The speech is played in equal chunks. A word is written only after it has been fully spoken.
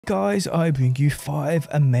Guys, I bring you 5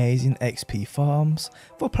 amazing XP farms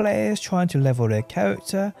for players trying to level their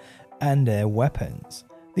character and their weapons.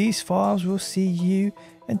 These farms will see you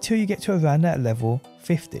until you get to around that level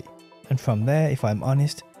 50, and from there, if I'm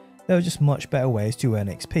honest, there are just much better ways to earn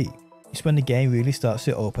XP. It's when the game really starts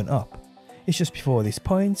to open up. It's just before this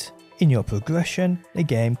point, in your progression, the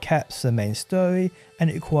game caps the main story and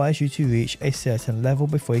it requires you to reach a certain level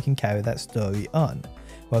before you can carry that story on.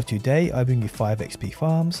 Well, today I bring you 5 XP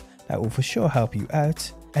farms that will for sure help you out,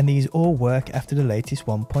 and these all work after the latest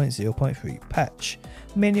 1.0.3 patch.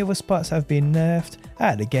 Many other spots have been nerfed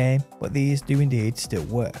out of the game, but these do indeed still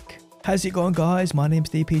work. How's it going, guys? My name's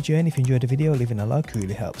DPJ, and if you enjoyed the video, leaving a like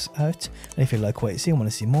really helps out, and if you like what you see and want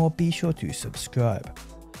to see more, be sure to subscribe.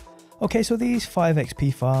 Okay, so these 5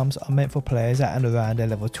 XP farms are meant for players at and around a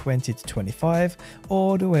level 20 to 25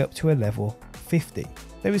 all the way up to a level 50.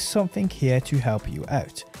 There is something here to help you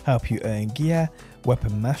out, help you earn gear,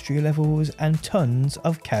 weapon mastery levels and tons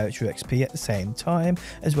of character XP at the same time,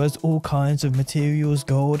 as well as all kinds of materials,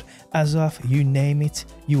 gold, Azoth, you name it,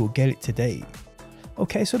 you will get it today.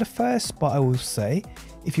 Okay, so the first spot I will say,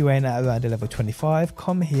 if you ain't at around a level 25,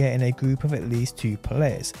 come here in a group of at least 2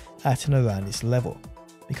 players at and around this level.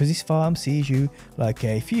 Because this farm sees you, like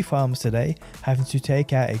a few farms today, having to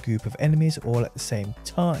take out a group of enemies all at the same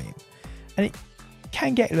time. And it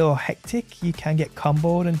can get a little hectic, you can get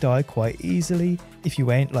comboed and die quite easily if you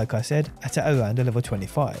ain't, like I said, at around a level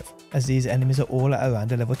 25, as these enemies are all at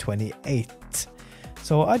around a level 28.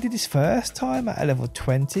 So I did this first time at a level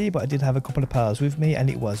 20, but I did have a couple of pals with me and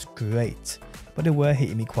it was great, but they were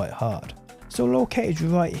hitting me quite hard. So located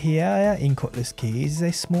right here in Cutlass Keys is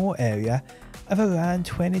a small area of around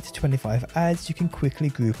 20 to 25 ads you can quickly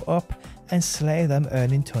group up and slay them,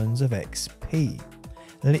 earning tons of XP.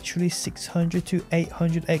 Literally 600 to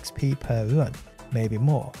 800 XP per run, maybe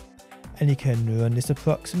more. And you can run this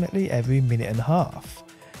approximately every minute and a half.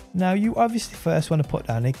 Now you obviously first want to put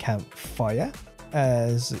down a campfire,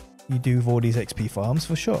 as you do with all these XP farms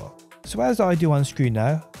for sure. So as I do on screen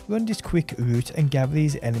now, run this quick route and gather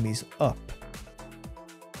these enemies up.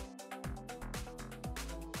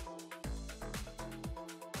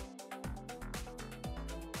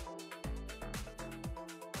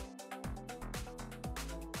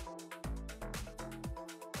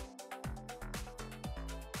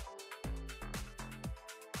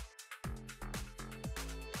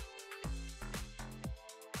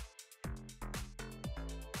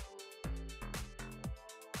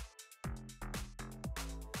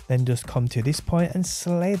 Then just come to this point and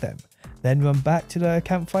slay them. Then run back to the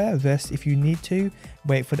campfire, rest if you need to,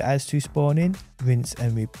 wait for the ads to spawn in, rinse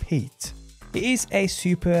and repeat. It is a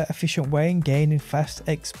super efficient way in gaining fast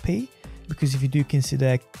XP, because if you do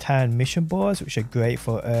consider town mission boards, which are great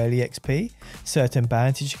for early XP, certain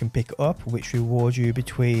bounties you can pick up which reward you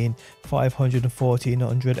between 500 and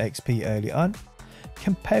 1400 XP early on.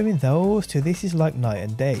 Comparing those to this is like night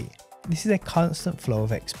and day. This is a constant flow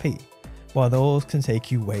of XP, while those can take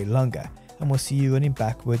you way longer, and we'll see you running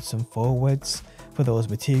backwards and forwards for those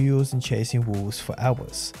materials and chasing wolves for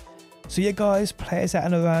hours. So yeah guys, players at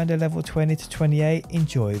and around a level 20 to 28,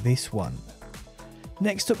 enjoy this one.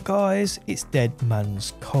 Next up guys, it's Dead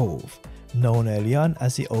Man's Cove, known early on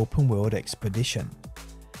as the open world expedition.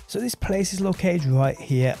 So this place is located right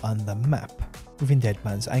here on the map, within Dead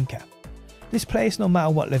Man's Anchor. This place, no matter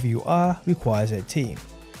what level you are, requires a team.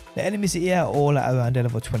 The enemies here are all at around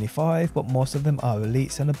level 25, but most of them are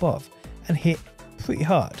elites and above and hit pretty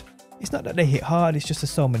hard. It's not that they hit hard, it's just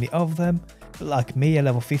there's so many of them. But like me at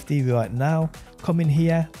level 50 right now, come in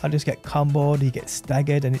here, I just get comboed, you get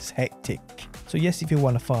staggered and it's hectic. So yes, if you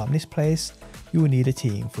want to farm this place, you will need a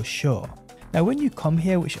team for sure. Now when you come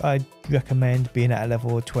here, which I'd recommend being at a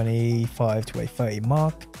level 25 to a 30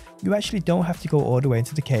 mark, you actually don't have to go all the way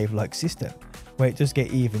into the cave-like system, where it does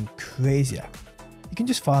get even crazier. You can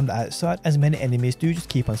just farm the outside, as many enemies do just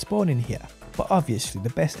keep on spawning here. But obviously the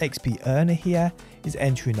best XP earner here is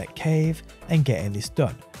entering that cave and getting this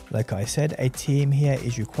done. Like I said, a team here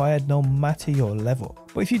is required no matter your level.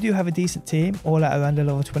 But if you do have a decent team, all at around the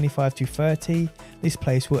level 25 to 30, this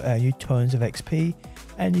place will earn you tons of XP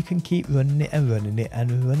and you can keep running it and running it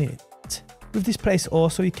and running it. With this place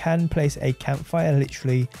also, you can place a campfire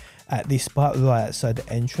literally at this spot right outside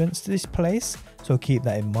the entrance to this place, so keep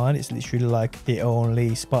that in mind. It's literally like the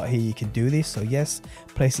only spot here you can do this, so yes,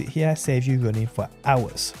 place it here, saves you running for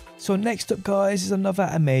hours. So next up guys is another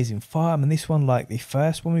amazing farm, and this one, like the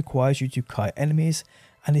first one, requires you to kite enemies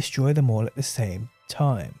and destroy them all at the same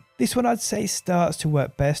time. This one I'd say starts to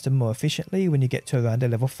work best and more efficiently when you get to around a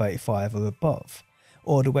level 35 or above,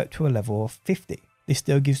 all the way up to a level of 50. This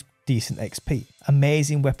still gives decent XP.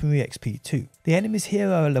 Amazing weaponry XP too. The enemies here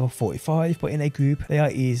are level 45, but in a group they are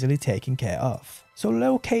easily taken care of. So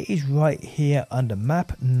located right here on the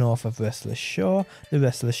map north of Restless Shore, the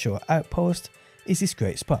Restless Shore outpost, is this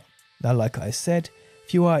great spot. Now like I said,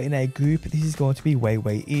 if you are in a group this is going to be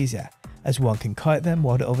way easier, as one can kite them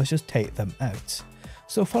while the others just take them out.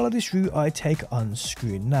 So follow this route I take on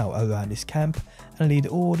screen now around this camp and lead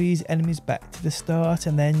all these enemies back to the start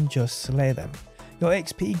and then just slay them. Your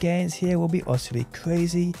XP gains here will be utterly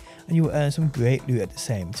crazy and you will earn some great loot at the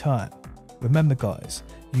same time. Remember guys,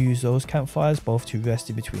 use those campfires both to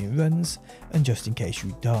rest in between runs and just in case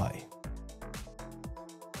you die.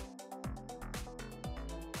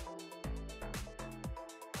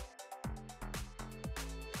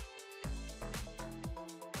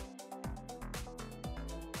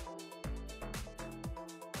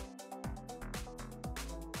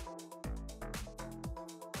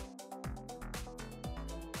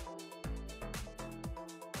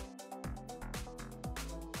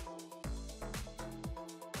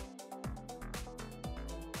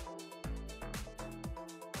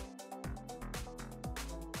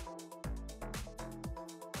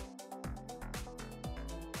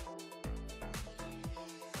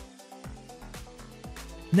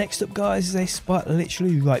 Next up guys is a spot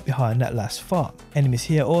literally right behind that last farm. Enemies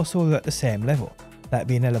here also are at the same level, that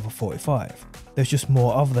being a level 45. There's just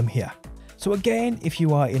more of them here. So again, if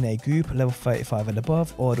you are in a group level 35 and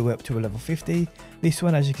above all the way up to a level 50, this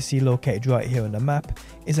one as you can see located right here on the map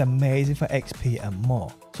is amazing for XP and more.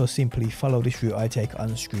 So simply follow this route I take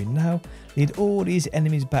on screen now, lead all these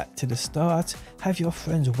enemies back to the start, have your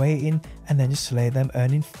friends waiting and then just slay them,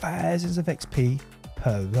 earning thousands of XP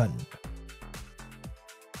per run.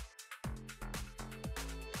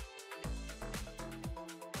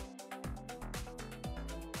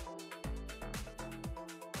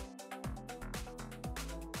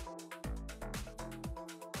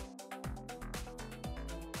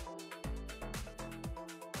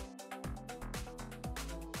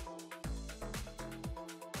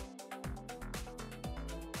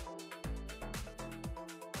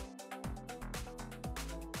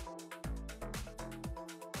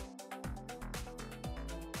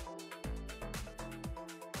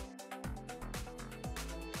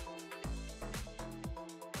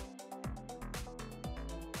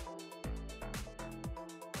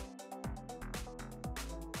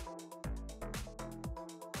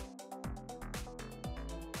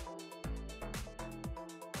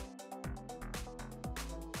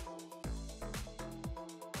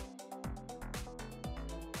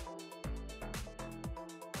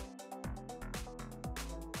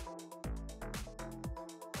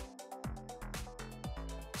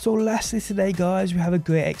 So lastly today guys, we have a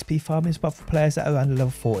great XP farming spot for players that are around level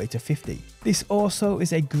 40 to 50. This also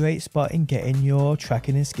is a great spot in getting your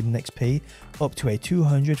tracking and skinning XP up to a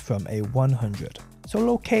 200 from a 100. So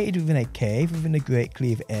located within a cave within the Great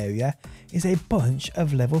Cleave area is a bunch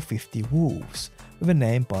of level 50 wolves with a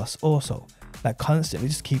named boss also that constantly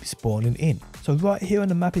just keeps spawning in. So right here on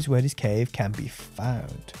the map is where this cave can be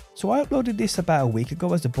found. So I uploaded this about a week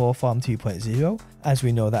ago as the Boar Farm 2.0, as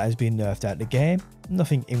we know that has been nerfed out the game.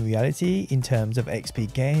 Nothing in reality in terms of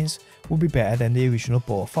XP gains will be better than the original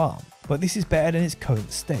Boar Farm, but this is better than its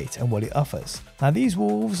current state and what it offers. Now these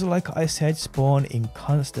wolves, like I said, spawn in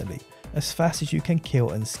constantly. As fast as you can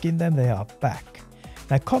kill and skin them, they are back.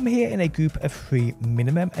 Now come here in a group of 3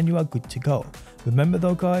 minimum and you are good to go. Remember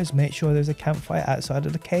though guys, make sure there's a campfire outside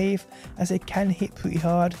of the cave, as it can hit pretty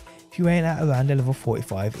hard if you ain't at around a level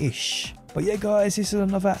 45-ish. But yeah guys, this is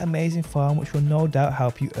another amazing farm which will no doubt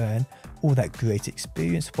help you earn all that great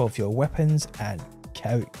experience for both your weapons and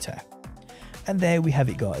character. And there we have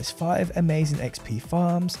it guys, 5 amazing XP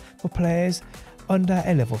farms for players under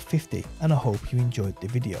a level 50, and I hope you enjoyed the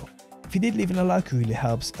video. If you did, leaving a like really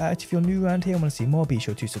helps out. If you're new around here and want to see more, be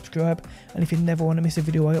sure to subscribe, and if you never want to miss a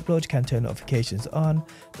video I upload, you can turn notifications on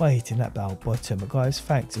by hitting that bell button. But guys,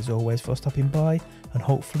 thanks as always for stopping by, and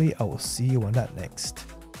hopefully I will see you on that next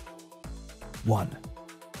one.